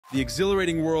The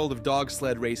exhilarating world of dog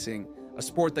sled racing, a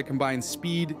sport that combines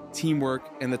speed, teamwork,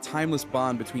 and the timeless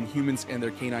bond between humans and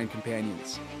their canine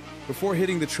companions. Before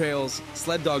hitting the trails,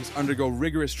 sled dogs undergo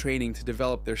rigorous training to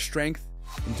develop their strength,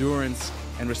 endurance,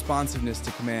 and responsiveness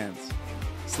to commands.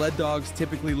 Sled dogs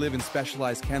typically live in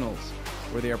specialized kennels,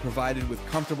 where they are provided with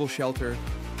comfortable shelter,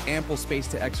 ample space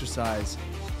to exercise,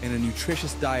 and a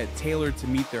nutritious diet tailored to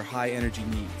meet their high-energy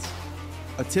needs.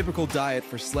 A typical diet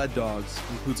for sled dogs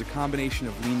includes a combination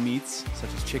of lean meats,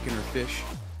 such as chicken or fish,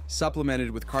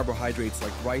 supplemented with carbohydrates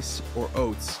like rice or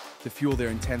oats to fuel their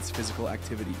intense physical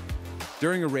activity.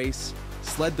 During a race,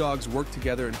 sled dogs work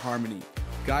together in harmony,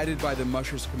 guided by the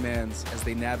musher's commands as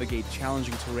they navigate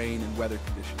challenging terrain and weather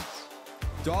conditions.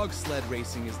 Dog sled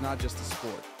racing is not just a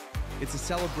sport. It's a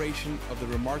celebration of the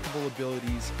remarkable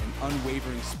abilities and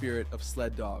unwavering spirit of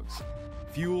sled dogs,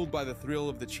 fueled by the thrill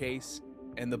of the chase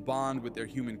and the bond with their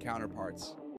human counterparts.